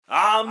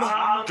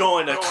I'm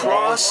going to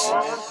cross you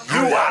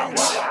out.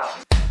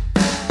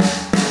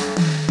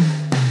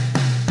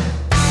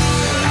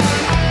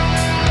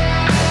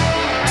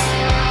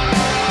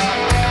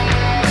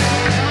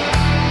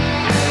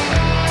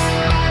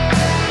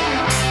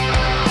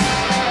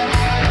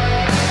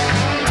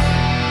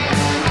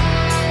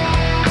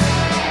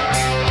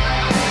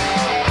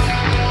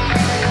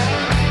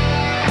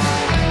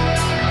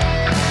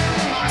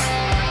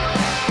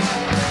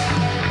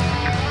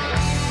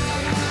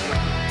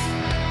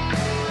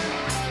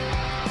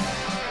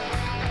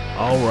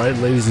 All right,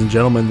 ladies and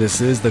gentlemen,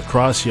 this is the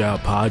Cross You Out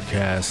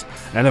podcast,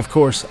 and of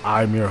course,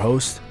 I'm your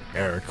host,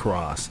 Eric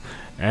Cross.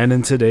 And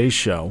in today's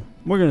show,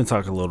 we're going to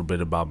talk a little bit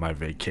about my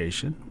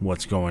vacation,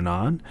 what's going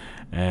on,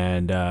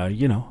 and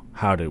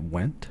how it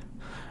went.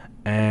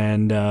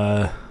 And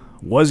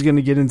was going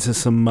to get into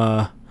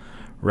some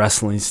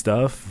wrestling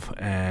stuff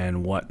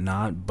and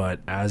whatnot, but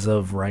as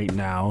of right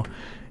now,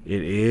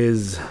 it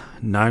is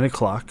 9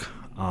 o'clock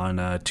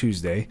on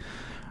Tuesday.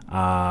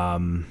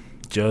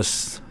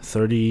 Just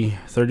 30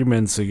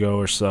 minutes ago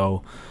or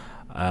so,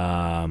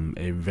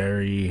 a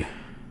very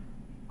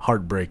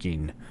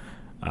heartbreaking,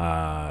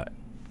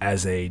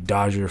 as a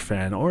Dodger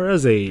fan or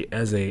as a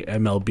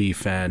MLB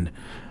fan,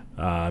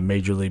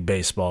 Major League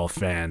Baseball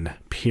fan,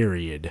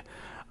 period.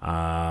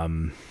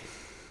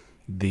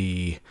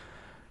 The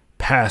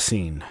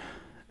passing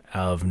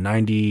of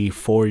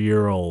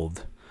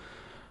 94-year-old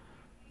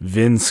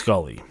VIN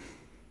SCULLY.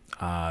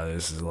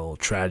 This is a little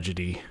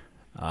tragedy.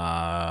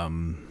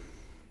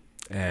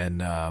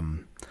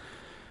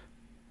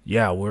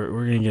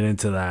 We're going to get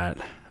into that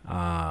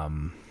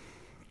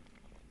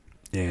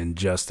in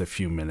just a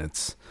few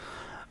minutes.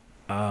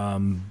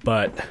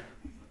 But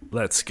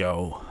let's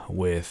go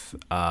with,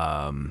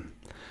 I'm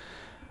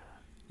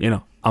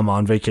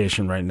on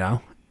vacation right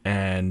now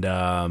and,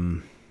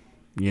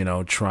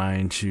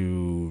 trying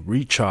to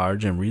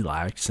recharge and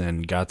relax,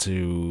 and got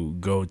to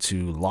go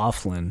to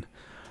Laughlin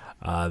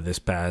this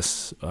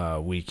past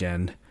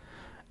weekend.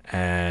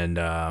 And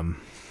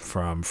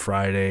from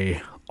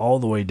Friday all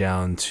the way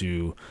down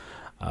to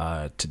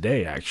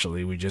today,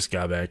 actually. We just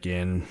got back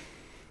in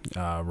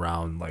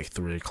around like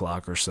 3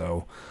 o'clock or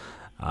so.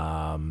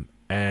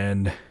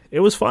 And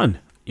it was fun.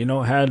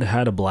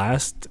 Had a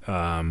blast.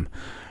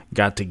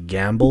 Got to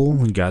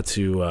gamble. Got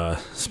to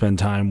spend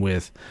time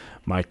with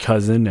my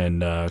cousin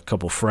and a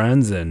couple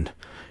friends, and,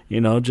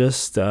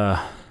 just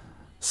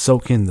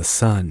soak in the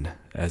sun,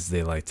 as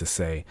they like to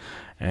say.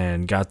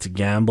 And got to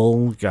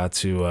gamble. Got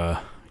to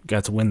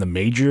win the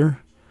major,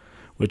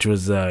 which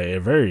was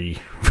very,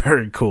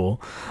 very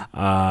cool.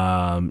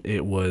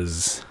 It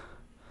was,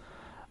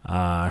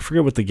 I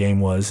forget what the game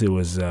was. It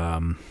was,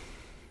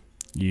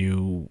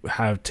 you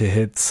have to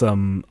hit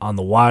some on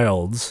the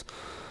wilds,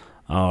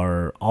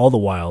 or all the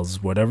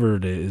wilds, whatever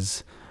it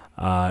is.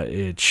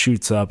 It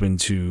shoots up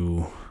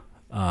into,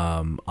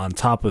 on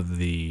top of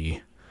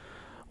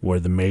where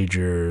the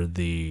major,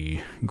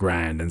 the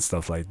grand, and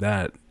stuff like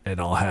that. It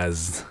all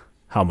has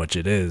how much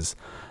it is.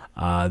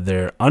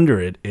 There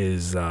under it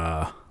is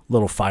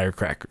little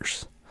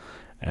firecrackers,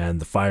 and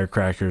the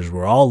firecrackers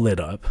were all lit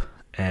up,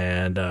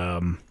 and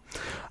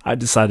I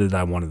decided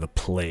I wanted to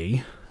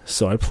play,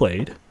 so I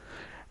played,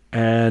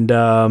 and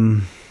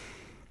I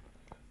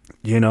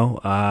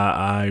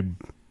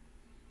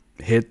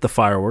hit the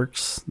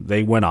fireworks.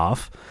 They went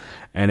off,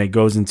 and it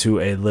goes into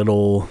a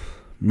little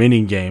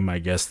mini game, I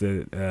guess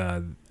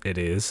that it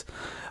is,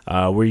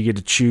 where you get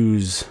to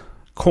choose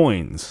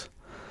coins.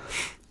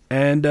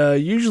 And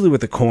usually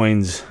with the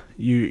coins,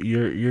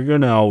 you're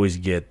gonna always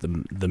get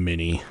the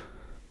mini,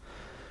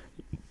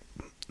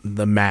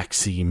 the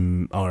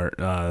maxi, or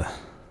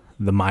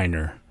the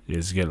minor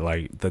is get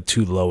like the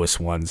two lowest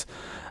ones.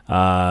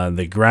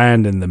 The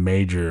grand and the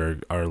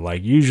major are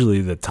like usually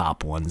the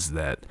top ones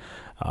that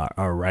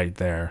are right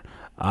there.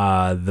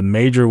 The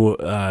major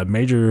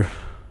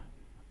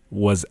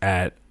was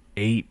at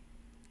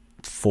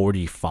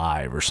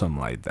 845 or something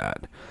like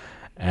that,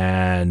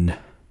 and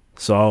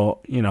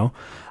so,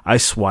 I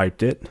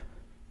swiped it,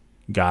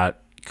 got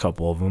a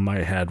couple of them.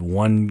 I had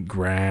one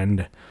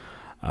grand,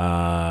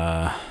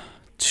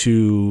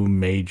 2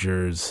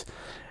 majors,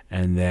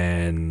 and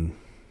then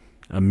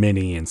a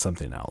mini and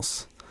something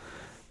else.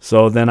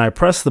 So then I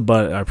pressed the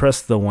button. I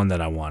pressed the one that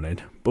I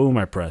wanted. Boom,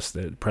 I pressed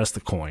it. Pressed the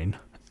coin,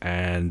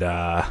 and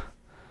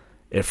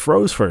it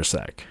froze for a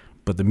sec.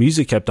 But the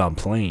music kept on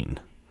playing,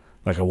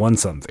 like I won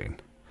something.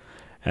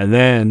 And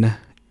then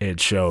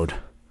it showed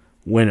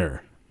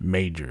winner.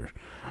 Major.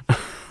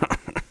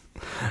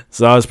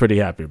 So I was pretty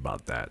happy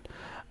about that.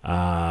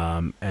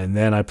 And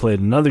then I played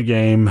another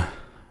game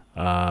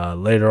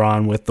later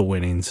on with the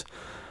winnings,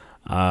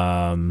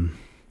 and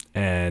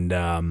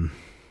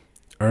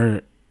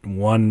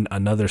won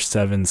another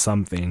 7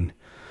 something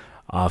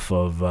off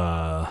of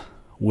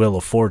Wheel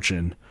of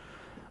Fortune.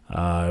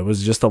 It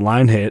was just a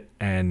line hit,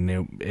 and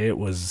it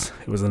was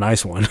a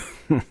nice one.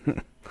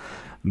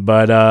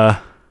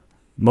 But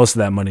most of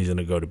that money's going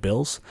to go to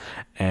bills.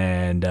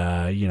 And,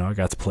 I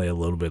got to play a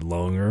little bit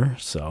longer.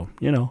 So,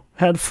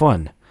 had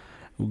fun.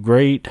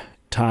 Great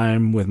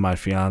time with my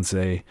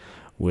fiance,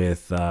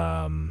 with with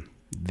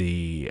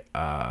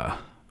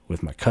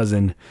my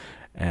cousin,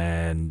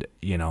 and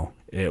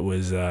it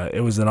was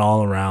an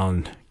all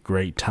around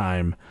great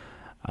time.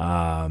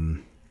 But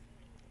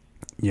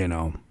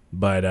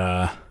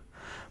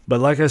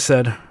like I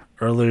said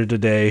earlier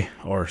today,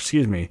 or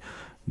excuse me,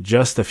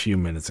 just a few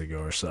minutes ago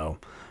or so,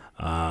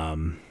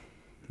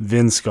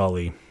 Vin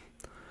Scully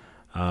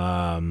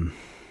was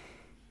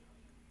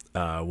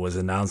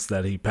announced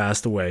that he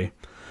passed away,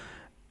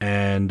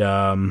 and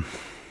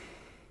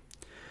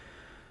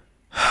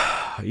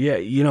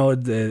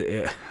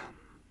it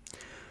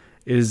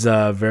is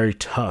very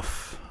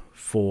tough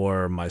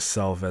for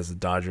myself as a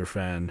Dodger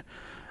fan,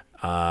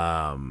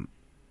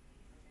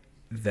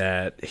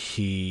 that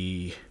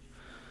he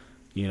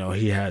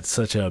had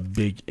such a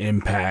big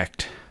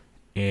impact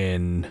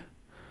in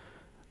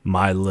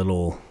my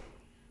little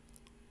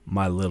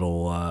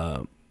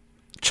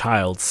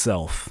child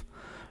self,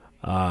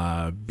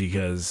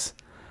 because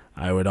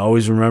I would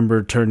always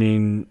remember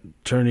turning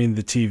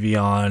the TV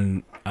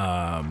on,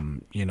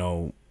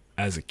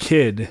 as a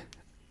kid,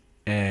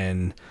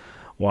 and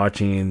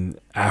watching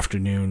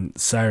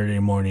Saturday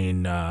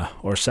morning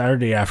or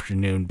Saturday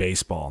afternoon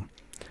baseball,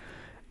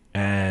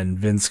 and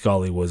Vin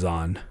Scully was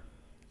on,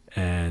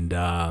 and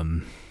I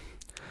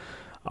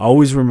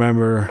always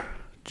remember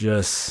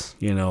just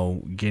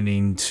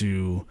getting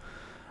to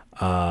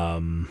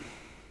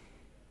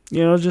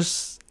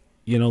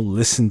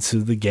listen to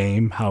the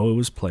game, how it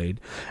was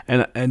played,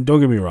 and don't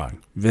get me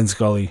wrong, Vin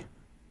Scully,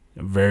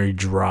 very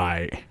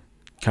dry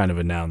kind of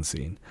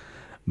announcing,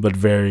 but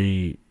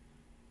very,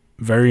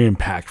 very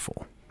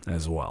impactful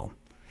as well.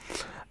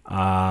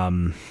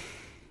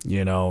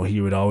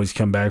 He would always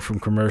come back from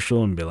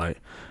commercial and be like,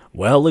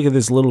 well, look at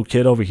this little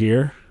kid over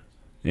here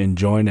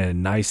enjoying a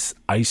nice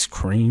ice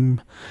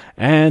cream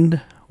and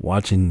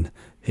watching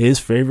his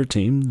favorite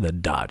team, the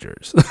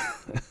Dodgers.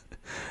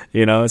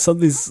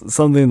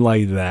 Something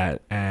like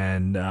that.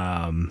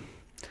 And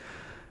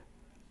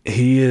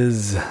he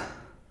is,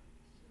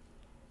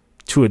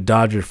 to a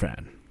Dodger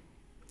fan,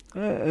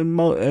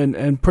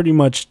 and pretty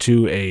much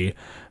to a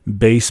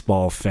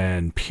baseball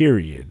fan,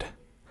 period,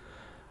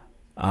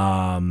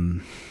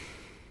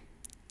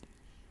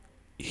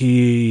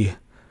 he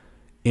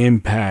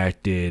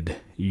impacted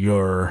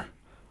your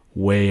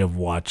way of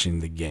watching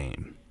the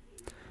game.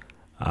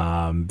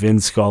 Vin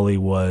Scully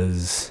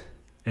was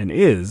and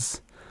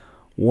is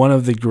one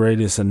of the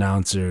greatest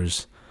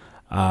announcers,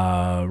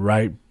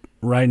 right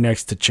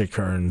next to Chick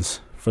Hearns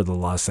for the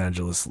Los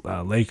Angeles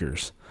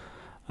Lakers.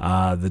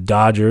 The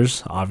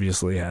Dodgers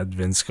obviously had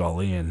Vin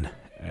Scully, and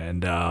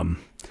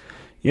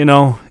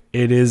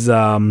it is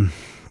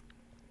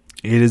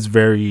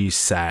very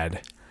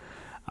sad.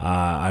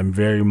 I'm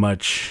very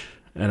much,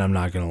 and I'm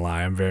not gonna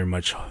lie, I'm very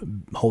much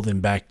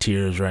holding back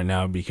tears right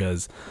now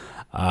because,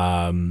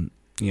 as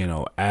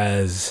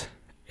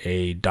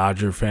a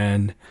Dodger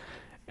fan,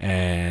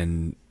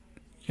 and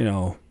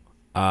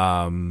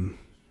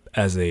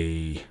as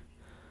a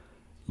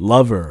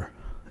lover,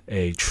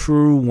 a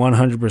true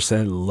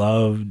 100%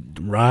 loved,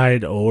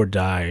 ride or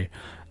die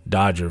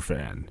Dodger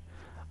fan,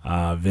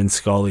 Vin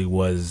Scully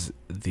was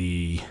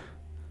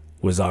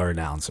our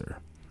announcer,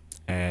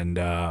 and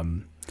I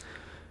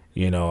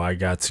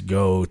got to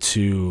go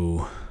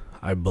to,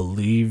 I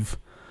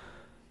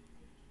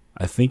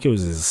think it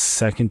was his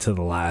second to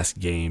the last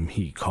game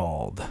he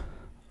called.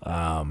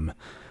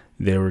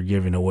 They were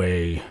giving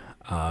away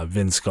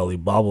Vin Scully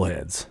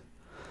bobbleheads.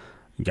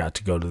 Got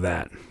to go to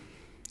that.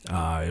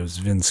 It was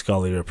Vin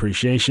Scully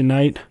Appreciation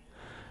Night.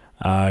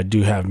 I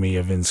do have me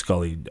a Vin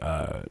Scully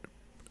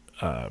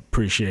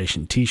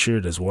Appreciation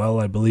t-shirt as well,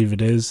 I believe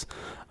it is.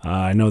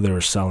 I know they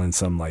were selling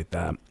something like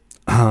that.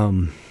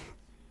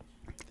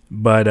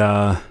 But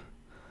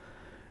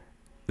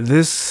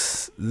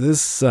this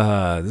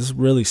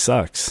really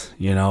sucks.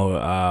 Again,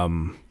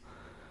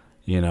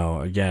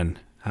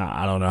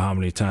 I don't know how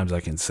many times I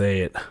can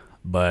say it,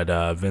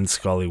 but Vin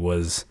Scully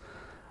was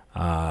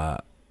a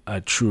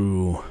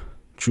true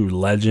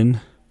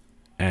legend,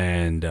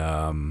 and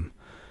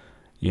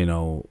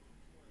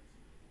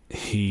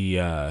he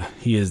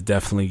is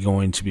definitely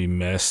going to be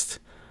missed.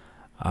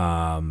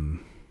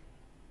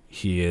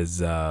 He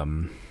is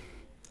will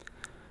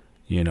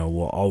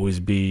always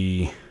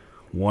be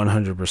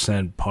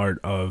 100% part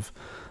of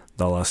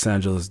the Los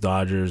Angeles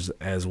Dodgers,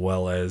 as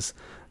well as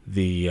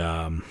the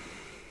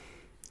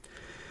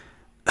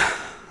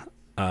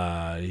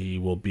he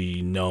will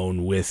be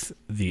known with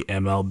the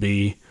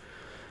MLB,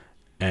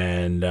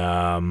 and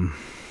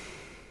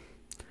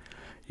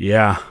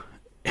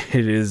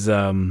it is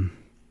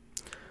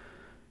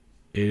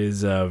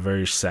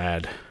very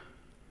sad,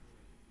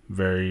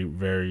 very,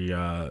 very,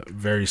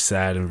 very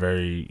sad, and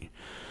very.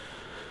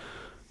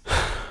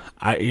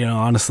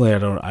 Honestly, I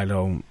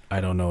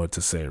don't know what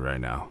to say right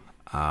now.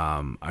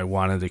 I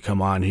wanted to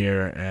come on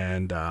here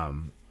and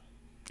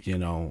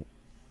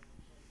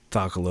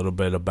talk a little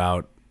bit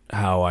about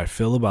how I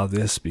feel about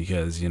this,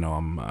 because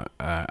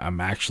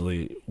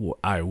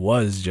I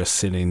was just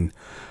sitting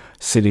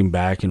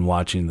back and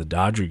watching the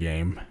Dodger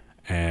game,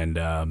 And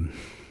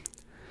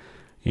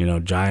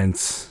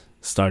Giants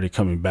started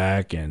coming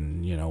back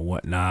and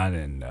whatnot,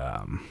 and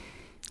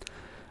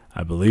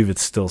I believe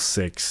it's still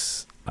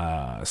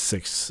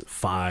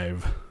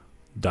 6-5.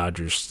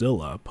 Dodgers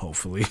still up,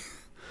 hopefully.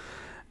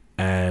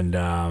 And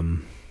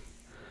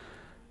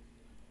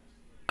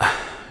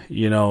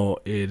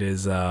it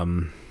is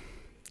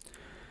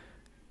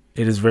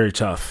very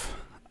tough.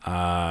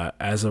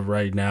 As of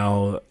right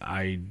now,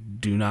 I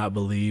do not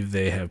believe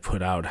they have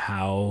put out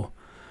how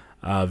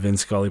Vin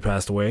Scully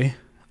passed away.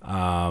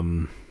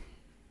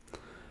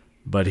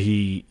 But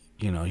he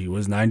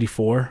was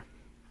 94,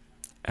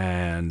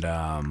 and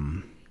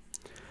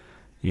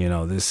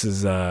this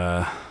is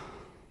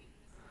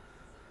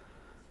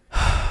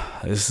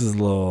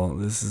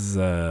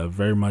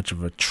very much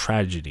of a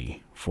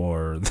tragedy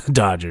for the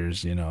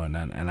Dodgers,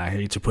 and I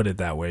hate to put it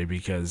that way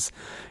because,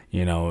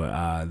 there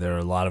are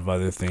a lot of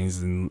other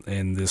things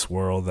in this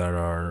world that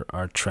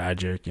are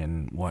tragic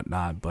and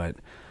whatnot, but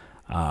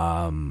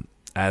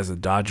as a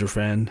Dodger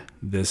fan,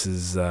 this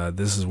is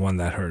one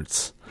that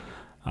hurts.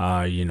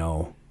 It's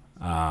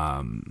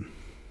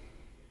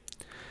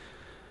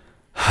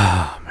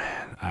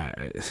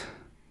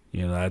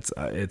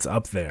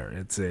up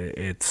there.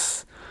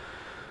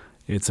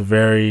 It's a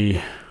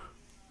very,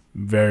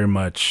 very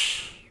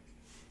much,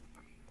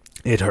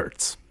 it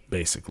hurts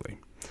basically.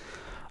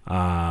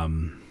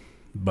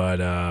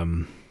 But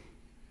I'm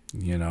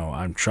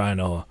trying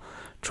to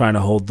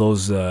hold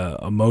those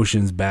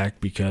emotions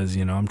back because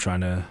I'm trying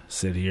to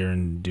sit here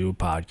and do a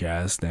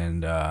podcast,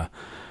 and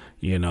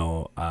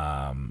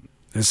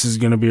this is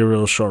going to be a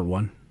real short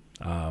one.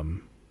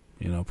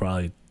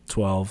 Probably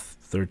 12,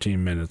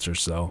 13 minutes or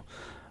so.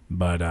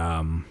 But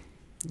I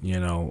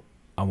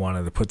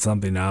wanted to put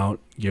something out,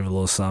 give a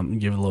little something,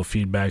 give a little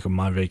feedback on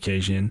my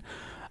vacation.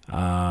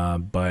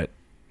 But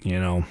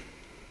the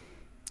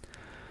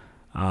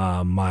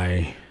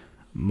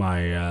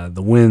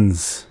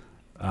winds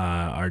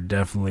are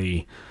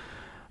definitely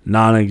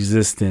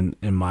non-existent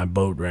in my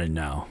boat right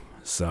now.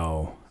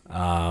 So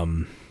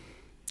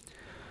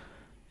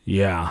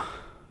yeah.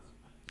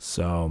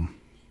 So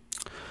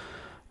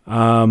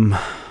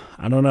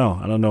I don't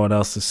know what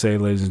else to say,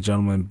 ladies and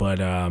gentlemen, but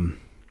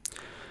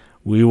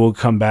we will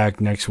come back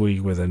next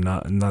week with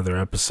another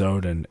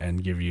episode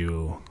and give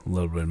you a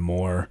little bit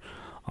more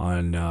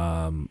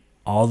on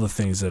all the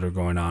things that are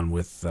going on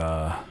with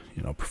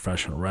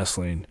professional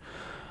wrestling,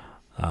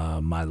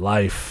 my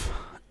life,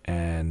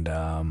 and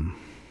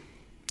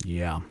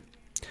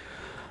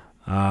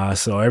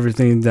so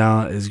everything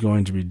is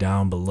going to be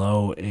down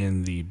below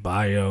in the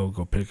bio.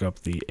 Go pick up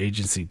the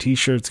agency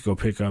t-shirts. Go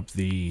pick up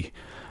the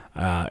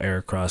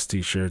Air Cross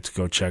t-shirts.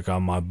 Go check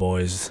out my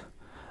boys,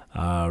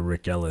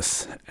 Rick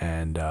Ellis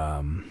and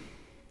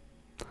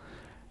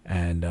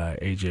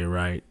AJ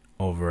Wright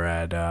over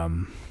at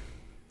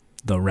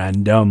the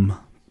Random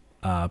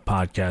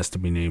podcast, to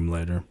be named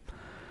later.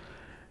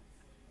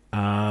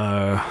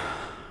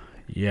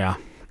 Yeah.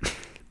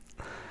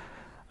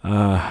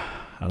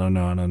 I don't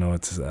know what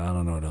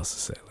else to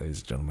say, ladies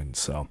and gentlemen.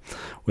 So,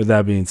 with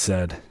that being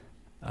said,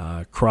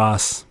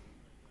 Cross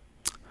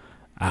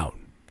out.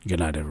 Good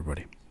night,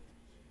 everybody.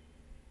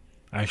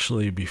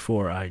 Actually,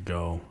 before I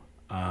go,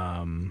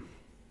 I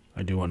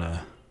do want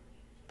to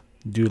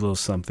do a little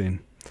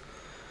something.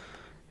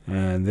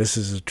 And this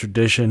is a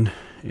tradition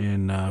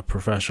in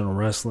professional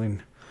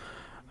wrestling.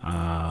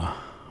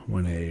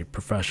 When a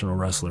professional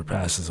wrestler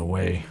passes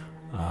away,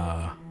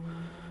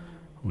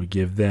 we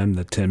give them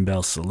the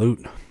 10-bell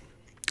salute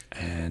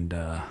and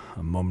a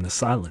moment of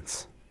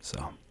silence.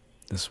 So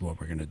this is what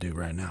we're going to do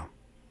right now.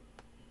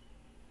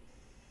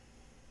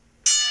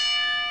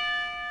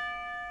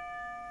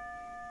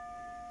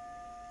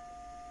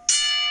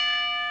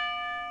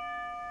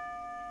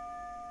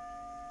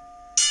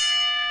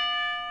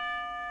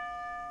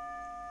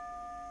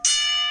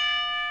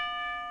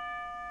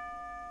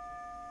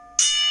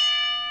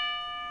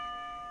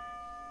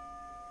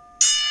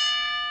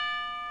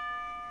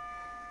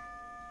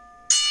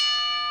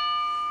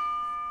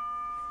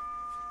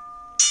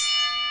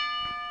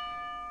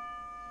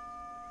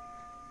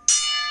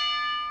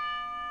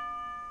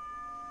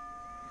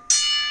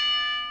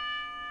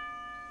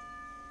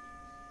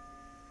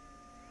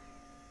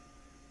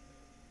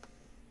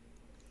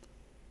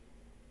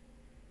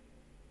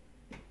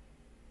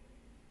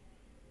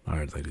 All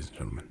right, ladies and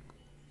gentlemen.